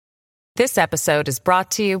This episode is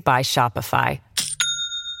brought to you by Shopify.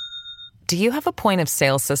 Do you have a point of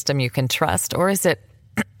sale system you can trust, or is it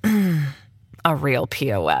a real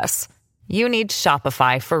POS? You need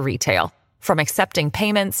Shopify for retail. From accepting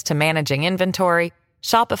payments to managing inventory,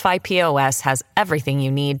 Shopify POS has everything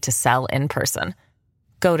you need to sell in person.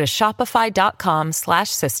 Go to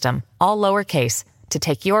shopify.com/system, all lowercase, to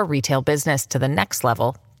take your retail business to the next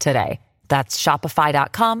level today. That's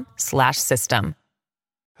shopify.com/system.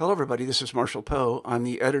 Hello, everybody. This is Marshall Poe. I'm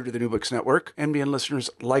the editor of the New Books Network. NBN listeners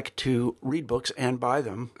like to read books and buy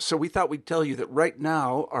them. So we thought we'd tell you that right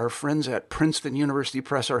now, our friends at Princeton University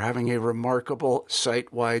Press are having a remarkable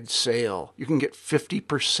site-wide sale. You can get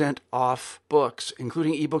 50% off books,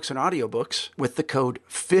 including ebooks and audiobooks, with the code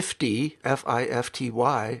 50,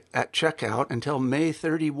 F-I-F-T-Y, at checkout until May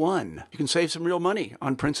 31. You can save some real money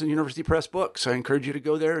on Princeton University Press books. I encourage you to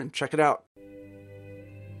go there and check it out.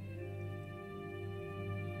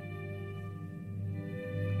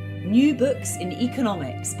 New Books in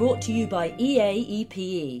Economics, brought to you by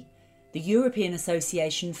EAEPE, the European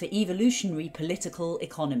Association for Evolutionary Political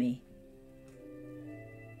Economy.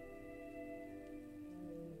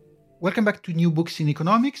 Welcome back to New Books in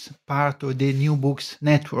Economics, part of the New Books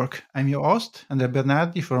Network. I'm your host, Andrea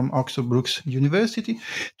Bernardi from Oxford Brookes University.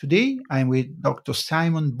 Today, I'm with Dr.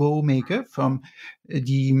 Simon Bowmaker from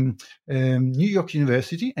the New York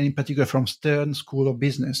University, and in particular from Stern School of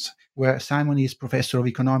Business, where Simon is Professor of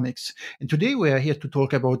Economics. And today we are here to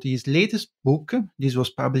talk about his latest book. This was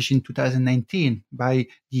published in 2019 by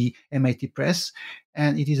the MIT Press,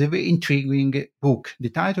 and it is a very intriguing book. The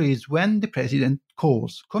title is When the President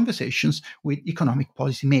Calls, Conversations with Economic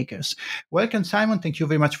Policymakers. Welcome, Simon. Thank you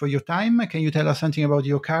very much for your time. Can you tell us something about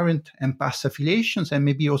your current and past affiliations, and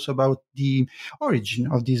maybe also about the origin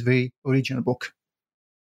of this very original book?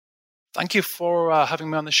 Thank you for having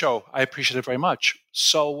me on the show. I appreciate it very much.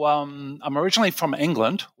 So I'm originally from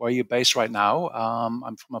England, where you're based right now.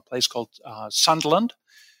 I'm from a place called Sunderland,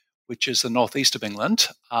 which is the northeast of England.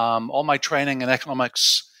 All my training in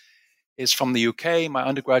economics is from the UK. My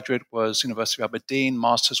undergraduate was University of Aberdeen,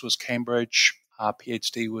 master's was Cambridge,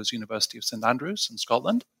 PhD was University of St Andrews in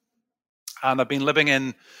Scotland. And I've been living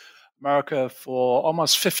in America for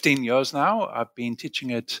almost 15 years now. I've been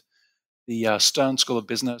teaching at the Stern School of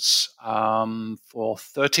Business for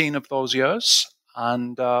 13 of those years.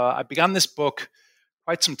 And I began this book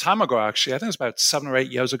quite some time ago, actually. I think it was about 7 or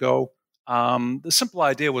 8 years ago. The simple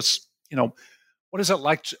idea was, what is it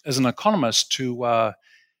like as an economist to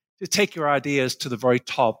take your ideas to the very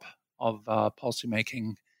top of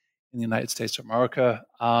policymaking in the United States of America,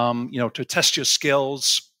 to test your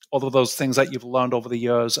skills, all of those things that you've learned over the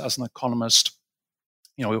years as an economist,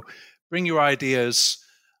 bring your ideas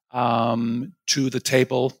to the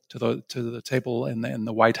table, to the table in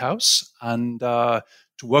the White House, and to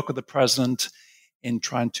work with the president in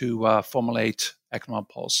trying to formulate economic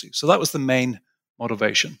policy. So that was the main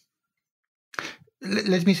motivation.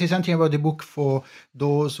 Let me say something about the book for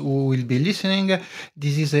those who will be listening.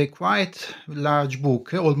 This is a quite large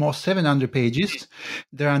book, almost 700 pages.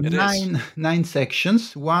 There are nine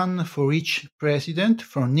sections, one for each president,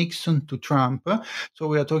 from Nixon to Trump. So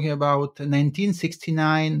we are talking about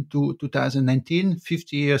 1969 to 2019,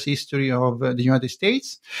 50 years history of the United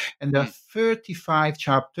States. And there are 35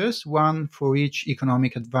 chapters, one for each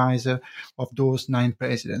economic advisor of those 9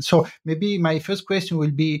 presidents. So maybe my first question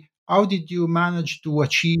will be, how did you manage to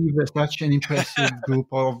achieve such an impressive group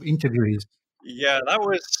of interviewees? Yeah,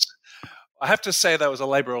 I have to say that was a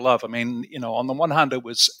labor of love. I mean, on the one hand, it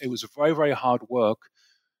was very, very hard work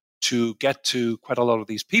to get to quite a lot of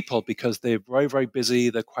these people because they're very, very busy.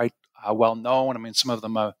 They're quite well known. I mean, some of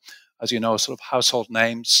them are, as you know, sort of household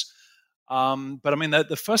names. But I mean,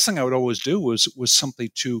 the first thing I would always do was simply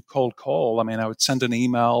to cold call. I mean, I would send an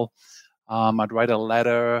email. I'd write a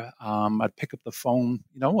letter. I'd pick up the phone.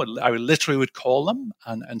 I literally would call them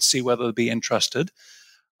and see whether they'd be interested.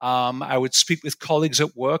 I would speak with colleagues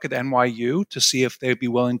at work at NYU to see if they'd be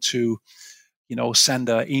willing to, send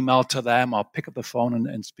an email to them or pick up the phone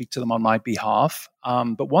and speak to them on my behalf.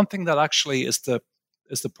 But one thing that actually, as the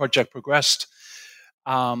project progressed,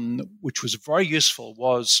 which was very useful,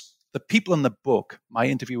 was the people in the book, my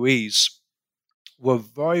interviewees, were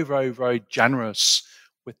very, very, very generous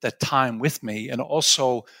with their time with me, and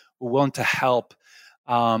also were willing to help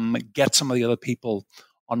get some of the other people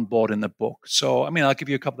on board in the book. So, I mean, I'll give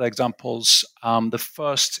you a couple of examples. The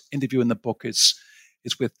first interview in the book is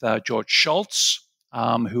with George Shultz,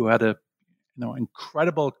 who had a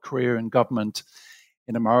incredible career in government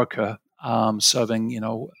in America, serving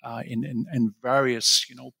in various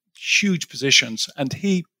huge positions, and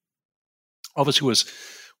he obviously was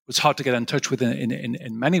was hard to get in touch with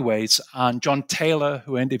in many ways. And John Taylor,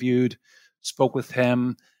 who I interviewed, spoke with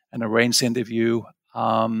him and arranged the interview.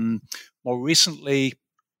 More recently,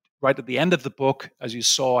 right at the end of the book, as you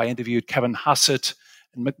saw, I interviewed Kevin Hassett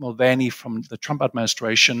and Mick Mulvaney from the Trump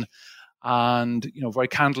administration. And, very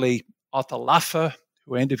candidly, Arthur Laffer,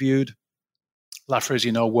 who I interviewed. Laffer, as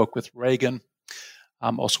you know, worked with Reagan,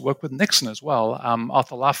 also worked with Nixon as well.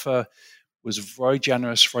 Arthur Laffer was very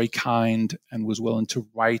generous, very kind, and was willing to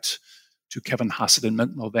write to Kevin Hassett and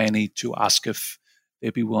Mick Mulvaney to ask if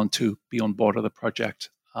they'd be willing to be on board of the project.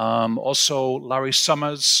 Also, Larry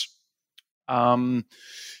Summers, that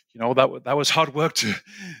was hard work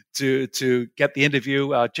to get the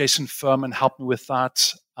interview. Jason Furman helped me with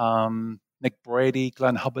that. Nick Brady,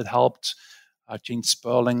 Glenn Hubbard helped. Gene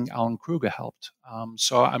Sperling, Alan Kruger helped.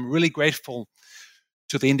 So I'm really grateful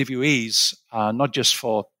to the interviewees, not just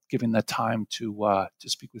for giving their time to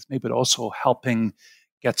speak with me, but also helping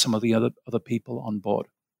get some of the other people on board.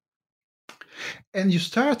 And you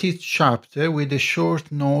start each chapter with a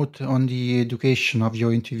short note on the education of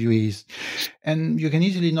your interviewees. And you can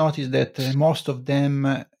easily notice that most of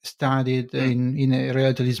them studied in a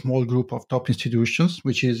relatively small group of top institutions,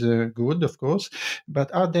 which is good, of course.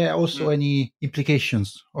 But are there also any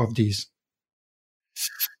implications of these?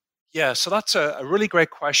 Yeah, so that's a really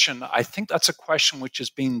great question. I think that's a question which is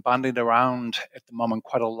being bandied around at the moment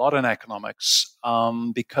quite a lot in economics,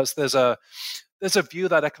 because there's a view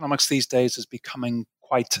that economics these days is becoming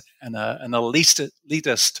quite an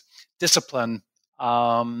elitist discipline,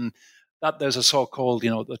 that there's a so-called,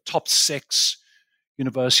 the top 6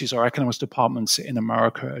 universities or economics departments in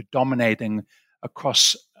America are dominating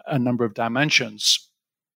across a number of dimensions.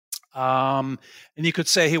 And you could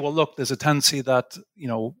say, hey, well, look, there's a tendency that,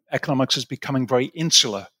 economics is becoming very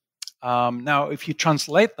insular. Now, if you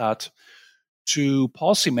translate that to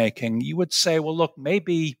policymaking, you would say, well, look,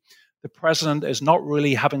 maybe the president is not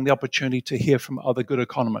really having the opportunity to hear from other good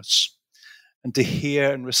economists and to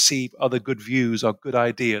hear and receive other good views or good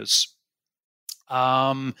ideas.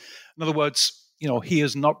 In other words, he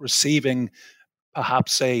is not receiving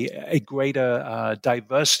perhaps a greater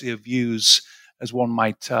diversity of views as one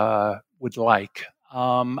would like.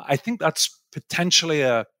 I think that's potentially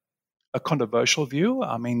a controversial view.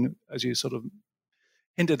 I mean, as you sort of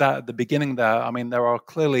hinted at the beginning there, I mean, there are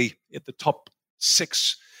clearly at the top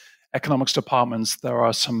 6 economics departments, there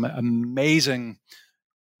are some amazingly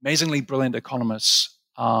brilliant economists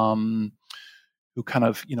who kind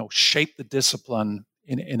of, shape the discipline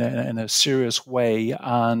in a serious way.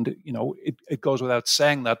 And, it goes without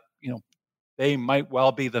saying that, they might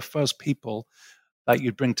well be the first people that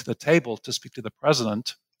you'd bring to the table to speak to the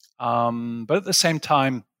president. But at the same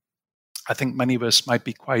time, I think many of us might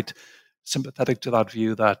be quite sympathetic to that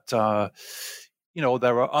view that,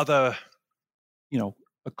 there are other,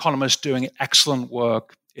 economists doing excellent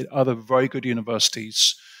work at other very good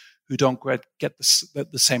universities who don't get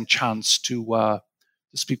the same chance to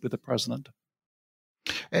speak with the president.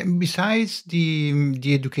 And besides the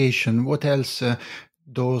education, what else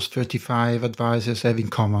those 35 advisors have in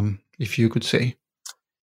common, if you could say?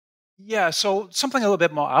 Yeah, so something a little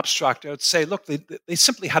bit more abstract, I would say, look, they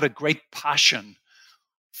simply had a great passion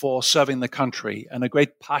for serving the country and a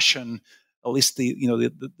great passion, at least the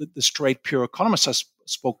straight, pure economists I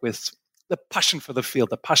spoke with, the passion for the field,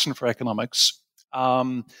 the passion for economics.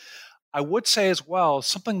 I would say as well,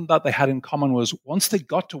 something that they had in common was once they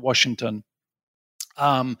got to Washington,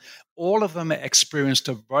 all of them experienced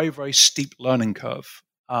a very, very steep learning curve.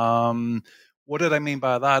 What did I mean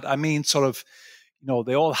by that? I mean, sort of,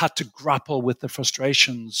 they all had to grapple with the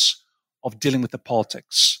frustrations of dealing with the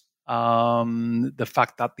politics. The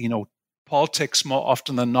fact that, politics more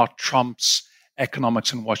often than not trumps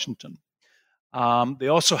economics in Washington. They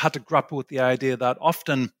also had to grapple with the idea that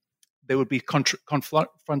often they would be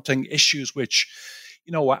confronting issues which,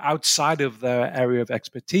 were outside of their area of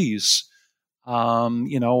expertise.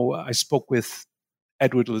 I spoke with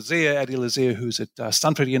Eddie Lazier, who's at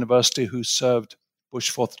Stanford University, who served Bush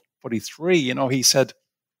 43. He said,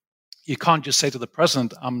 you can't just say to the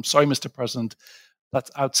president, I'm sorry, Mr. President,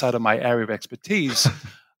 that's outside of my area of expertise.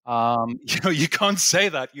 You can't say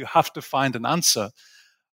that. You have to find an answer.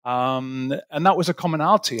 And that was a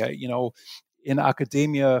commonality. In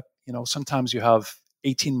academia, sometimes you have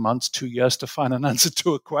 18 months, 2 years to find an answer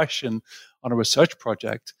to a question on a research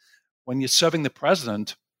project. When you're serving the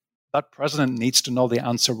president, that president needs to know the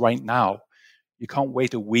answer right now. You can't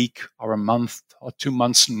wait a week or a month or 2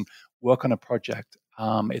 months and work on a project.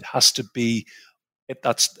 It has to be at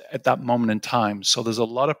that moment in time. So there's a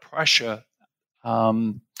lot of pressure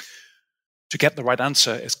to get the right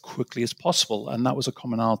answer as quickly as possible, and that was a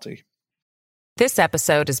commonality. This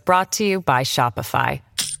episode is brought to you by Shopify.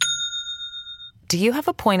 Do you have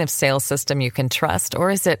a point of sale system you can trust, or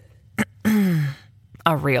is it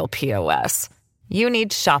a real POS? You need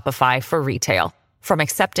Shopify for retail. From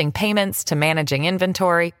accepting payments to managing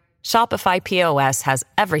inventory, Shopify POS has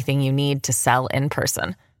everything you need to sell in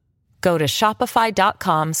person. Go to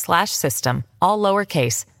shopify.com/system, all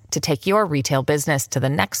lowercase, to take your retail business to the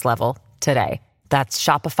next level today. That's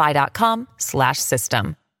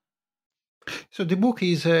shopify.com/system. So the book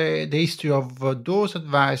is the history of those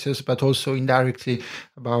advisors, but also indirectly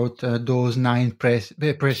about those 9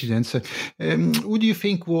 presidents. Who do you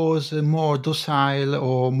think was more docile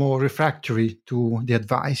or more refractory to the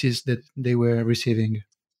advices that they were receiving?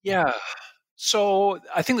 Yeah. So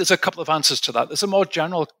I think there's a couple of answers to that. There's a more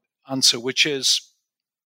general answer, which is,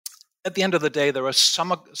 at the end of the day, there are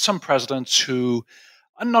some presidents who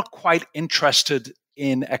are not quite interested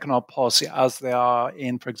in economic policy as they are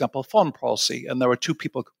in, for example, foreign policy. And there are 2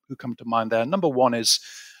 people who come to mind there. Number one is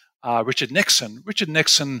Richard Nixon. Richard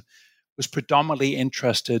Nixon was predominantly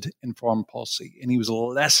interested in foreign policy, and he was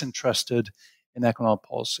less interested in economic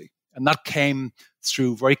policy. And that came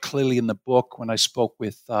through very clearly in the book when I spoke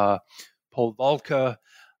with Paul Volcker,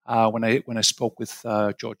 when I spoke with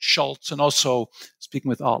George Shultz, and also speaking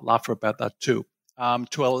with Art Laffer about that too.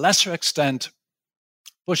 To a lesser extent,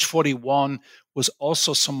 Bush 41 was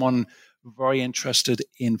also someone very interested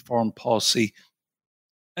in foreign policy,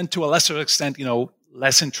 and to a lesser extent,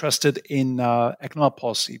 less interested in economic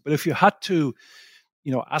policy. But if you had to,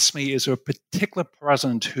 ask me, is there a particular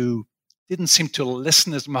president who didn't seem to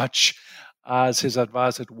listen as much as his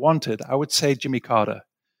advisor wanted, I would say Jimmy Carter.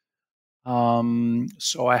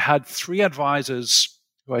 So I had 3 advisors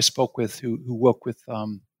who I spoke with who worked with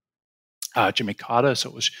Jimmy Carter. So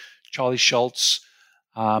it was Charlie Schultz,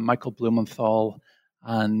 Michael Blumenthal,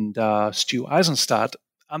 and Stu Eisenstadt,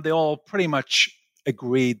 and they all pretty much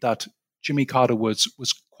agreed that Jimmy Carter was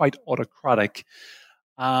quite autocratic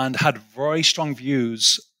and had very strong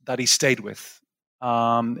views that he stayed with.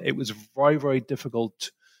 It was very, very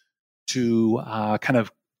difficult to kind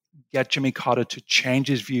of get Jimmy Carter to change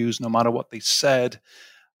his views no matter what they said.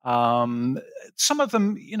 Some of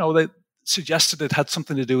them, they suggested it had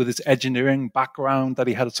something to do with his engineering background, that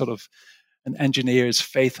he had sort of an engineer's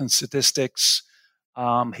faith in statistics.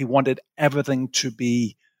 He wanted everything to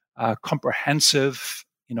be comprehensive,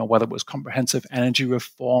 whether it was comprehensive energy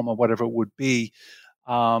reform or whatever it would be.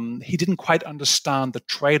 He didn't quite understand the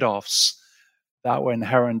trade-offs that were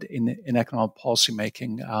inherent in economic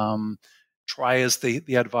policymaking. Try as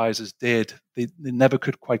the advisors did, they never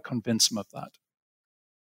could quite convince him of that.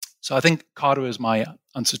 So I think Carter is my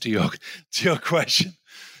answer to your question.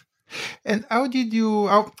 And how did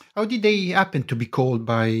they happen to be called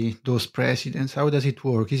by those presidents? How does it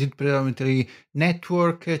work? Is it predominantly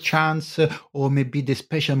network, chance, or maybe the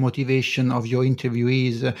special motivation of your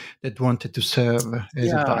interviewees that wanted to serve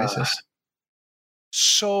as advisors?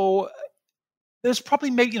 So there's probably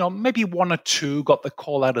maybe 1 or 2 got the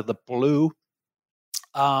call out of the blue.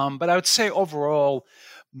 But I would say overall,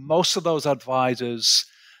 most of those advisors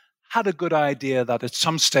had a good idea that at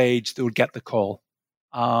some stage they would get the call.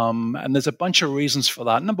 And there's a bunch of reasons for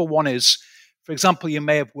that. Number one is, for example, you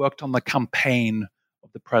may have worked on the campaign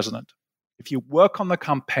of the president. If you work on the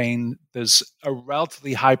campaign, there's a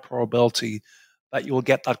relatively high probability that you will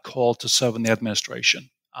get that call to serve in the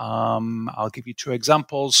administration. I'll give you 2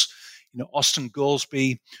 examples. Austin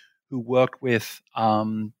Goolsbee, who worked with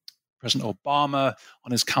President Obama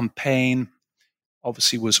on his campaign,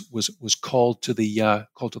 obviously was called to the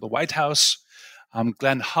White House.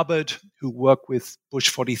 Glenn Hubbard, who worked with Bush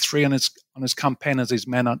 43 on his campaign as his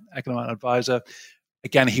main economic advisor,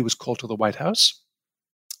 again he was called to the White House.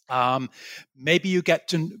 Maybe you get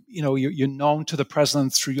to you're known to the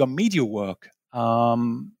president through your media work.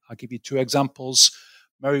 I'll give you 2 examples: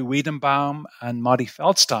 Murray Wiedenbaum and Marty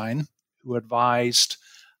Feldstein, who advised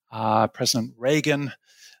President Reagan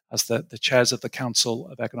as the chairs of the Council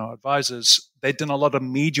of Economic Advisors. They'd done a lot of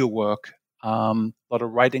media work, a lot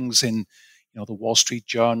of writings in the Wall Street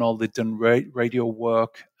Journal. They'd done radio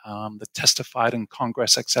work, that testified in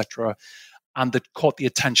Congress, etc., and that caught the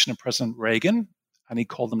attention of President Reagan, and he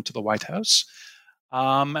called them to the White House.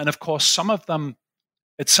 And of course, some of them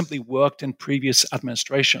had simply worked in previous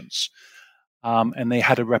administrations, and they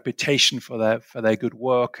had a reputation for their good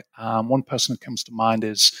work. One person that comes to mind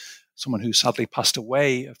is someone who sadly passed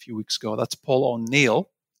away a few weeks ago. That's Paul O'Neill.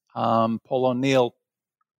 Paul O'Neill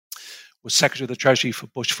was Secretary of the Treasury for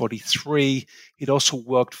Bush 43. He'd also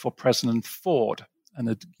worked for President Ford and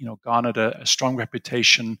had garnered a strong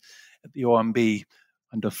reputation at the OMB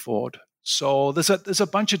under Ford. So there's a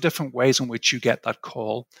bunch of different ways in which you get that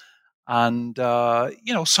call. And,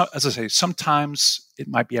 so, as I say, sometimes it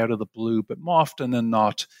might be out of the blue, but more often than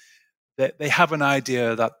not, they have an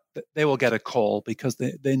idea that they will get a call because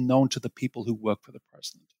they're known to the people who work for the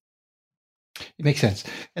president. It makes sense.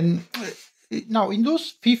 And now, in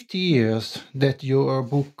those 50 years that your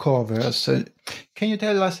book covers, can you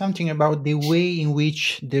tell us something about the way in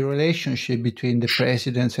which the relationship between the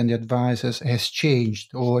presidents and the advisors has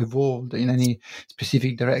changed or evolved in any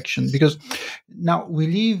specific direction? Because now we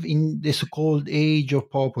live in the so-called age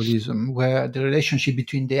of populism, where the relationship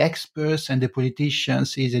between the experts and the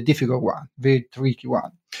politicians is a difficult one, very tricky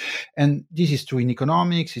one. And this is true in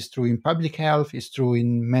economics, it's true in public health, it's true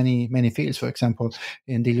in many, many fields, for example,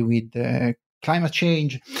 in dealing with climate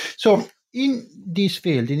change. So in this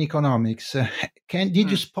field, in economics, did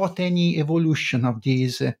you spot any evolution of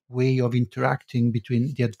this way of interacting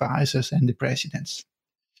between the advisors and the presidents?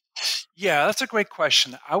 Yeah, that's a great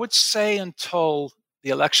question. I would say until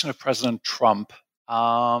the election of President Trump,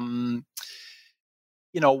 while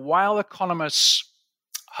economists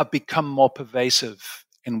have become more pervasive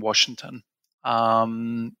in Washington,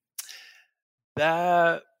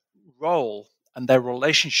 their role and their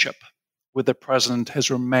relationship with the president has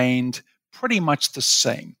remained pretty much the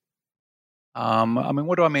same.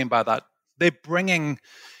 What do I mean by that? They're bringing,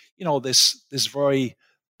 this very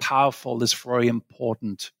powerful, this very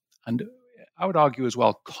important, and I would argue as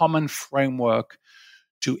well, common framework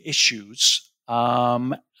to issues,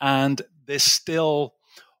 and they're still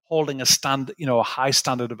holding a high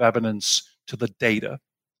standard of evidence to the data.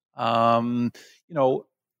 Over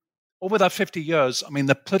that 50 years,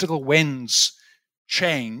 the political winds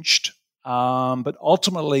changed, but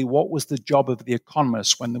ultimately, what was the job of the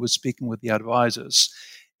economists when they were speaking with the advisors?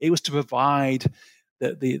 It was to provide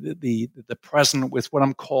the president with what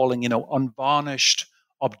I'm calling, unvarnished,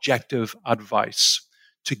 objective advice,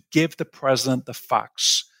 to give the president the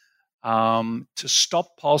facts, to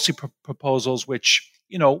stop policy proposals which,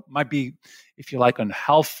 might be, if you like,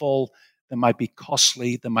 unhelpful, they might be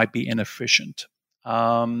costly, they might be inefficient.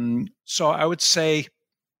 So I would say,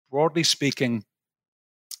 broadly speaking,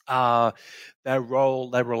 their role,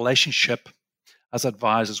 their relationship as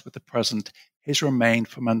advisors with the president has remained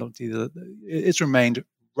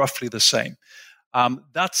roughly the same.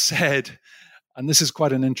 That said, and this is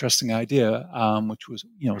quite an interesting idea, which was,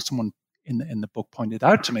 someone in the book pointed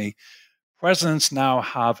out to me, presidents now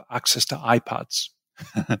have access to iPads.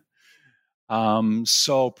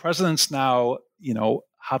 So presidents now,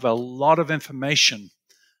 have a lot of information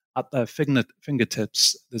at their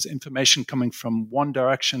fingertips. There's information coming from one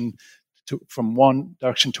direction to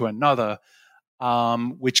another,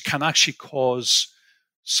 which can actually cause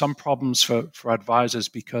some problems for advisors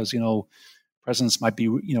because presidents might be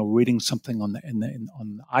reading something on the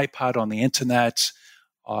iPad, on the internet,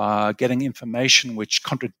 getting information which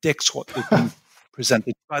contradicts what they've been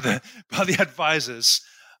presented by the advisors.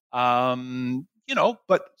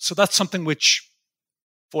 But so that's something which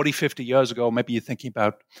 40, 50 years ago, maybe you're thinking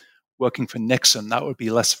about working for Nixon, that would be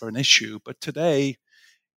less of an issue. But today,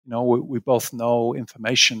 we both know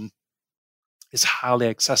information is highly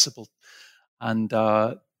accessible. And,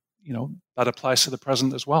 that applies to the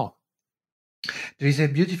president as well. There is a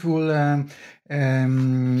beautiful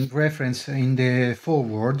reference in the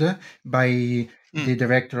foreword by the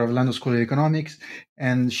director of London School of Economics,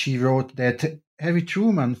 and she wrote that Harry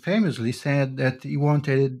Truman famously said that he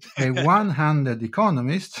wanted a one-handed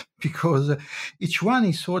economist because each one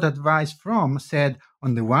he sought advice from said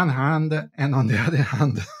on the one hand and on the other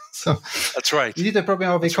hand. So that's right. Is it a problem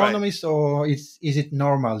of economists, or is it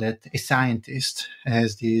normal that a scientist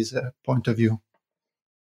has this point of view?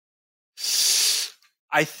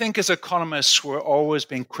 I think as economists, we're always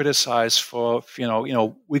being criticized for,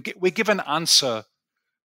 we give an answer.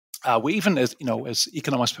 We even as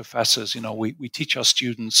economics professors, we teach our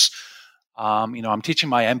students. I'm teaching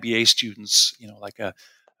my MBA students, like a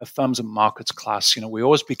firms and markets class. We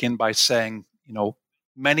always begin by saying,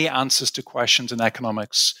 many answers to questions in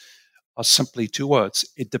economics are simply two words.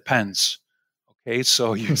 It depends. Okay,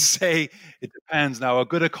 so you say it depends. Now, a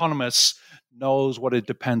good economist knows what it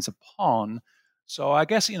depends upon. So I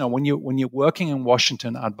guess when you're working in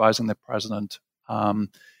Washington advising the president,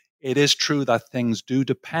 it is true that things do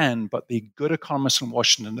depend, but the good economists in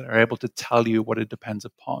Washington are able to tell you what it depends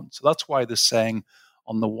upon. So that's why they're saying,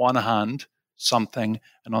 on the one hand, something,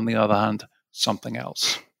 and on the other hand, something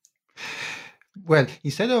else. Well,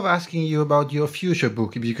 instead of asking you about your future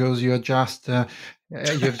book, because you've just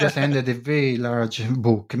ended a very large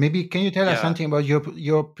book, maybe can you tell us something about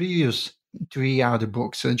your previous 3 other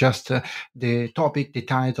books, just the topic, the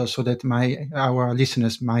title, so that our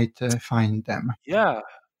listeners might find them? Yeah,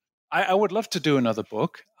 I would love to do another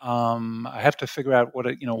book. I have to figure out what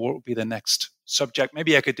would be the next subject.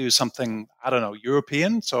 Maybe I could do something, I don't know,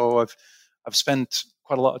 European. So I've spent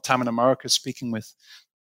quite a lot of time in America speaking with,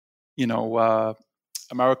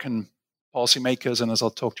 American policymakers, and as I'll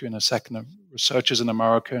talk to you in a second, researchers in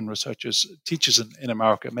America and teachers in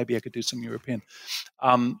America. Maybe I could do some European.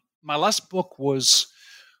 My last book was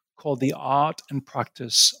called The Art and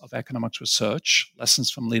Practice of Economics Research, Lessons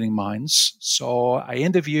from Leading Minds. So I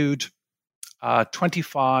interviewed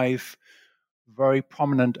 25 very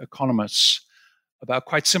prominent economists about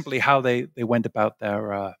quite simply how they went about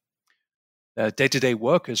their day-to-day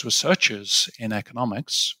work as researchers in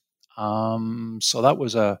economics. So that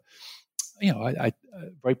was a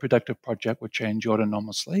very productive project, which I enjoyed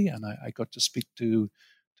enormously, and I got to speak to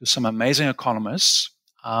some amazing economists.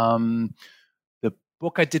 The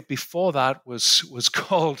book I did before that was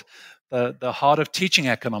called The Heart of Teaching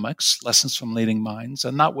Economics: Lessons from Leading Minds,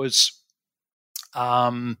 and that was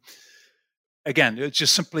again, it's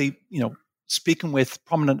just simply speaking with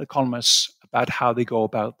prominent economists about how they go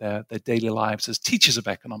about their daily lives as teachers of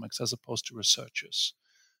economics as opposed to researchers.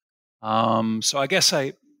 So I guess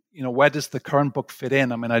where does the current book fit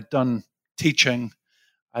in? I mean, I'd done teaching,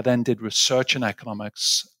 I then did research in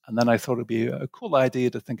economics, and then I thought it'd be a cool idea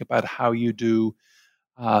to think about how you do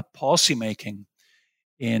policy making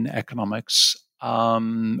in economics.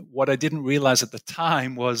 What I didn't realize at the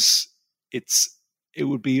time was it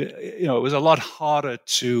was a lot harder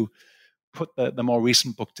to put the more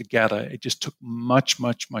recent book together. It just took much,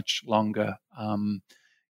 much, much longer.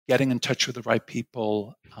 Getting in touch with the right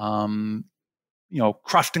people, crafting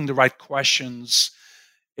the right questions.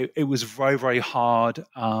 It was very, very hard.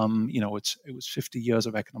 It was 50 years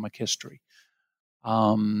of economic history.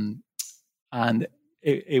 And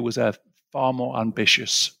it was a far more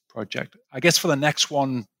ambitious project. I guess for the next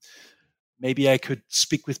one, maybe I could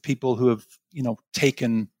speak with people who have,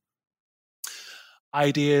 taken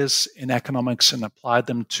ideas in economics and applied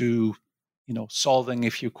them to, solving,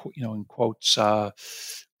 if you in quotes,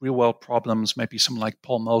 real world problems. Maybe someone like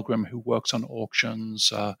Paul Milgram, who works on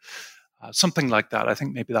auctions, something like that. I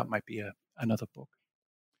think maybe that might be another book.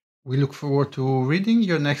 We look forward to reading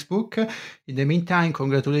your next book. In the meantime,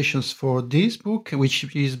 congratulations for this book,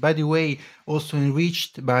 which is, by the way, also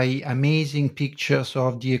enriched by amazing pictures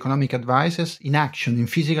of the economic advisors in action, in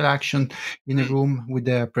physical action, in a room with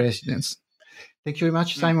their presidents. Thank you very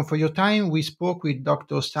much, Simon, for your time. We spoke with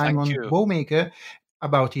Dr. Simon Bowmaker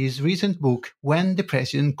about his recent book, When the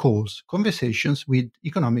President Calls, Conversations with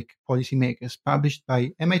Economic Policymakers, published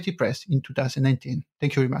by MIT Press in 2019.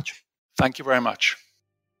 Thank you very much. Thank you very much.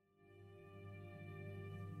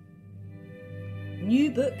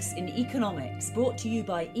 New Books in Economics, brought to you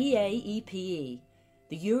by EAEPE,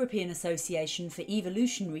 the European Association for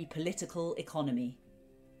Evolutionary Political Economy.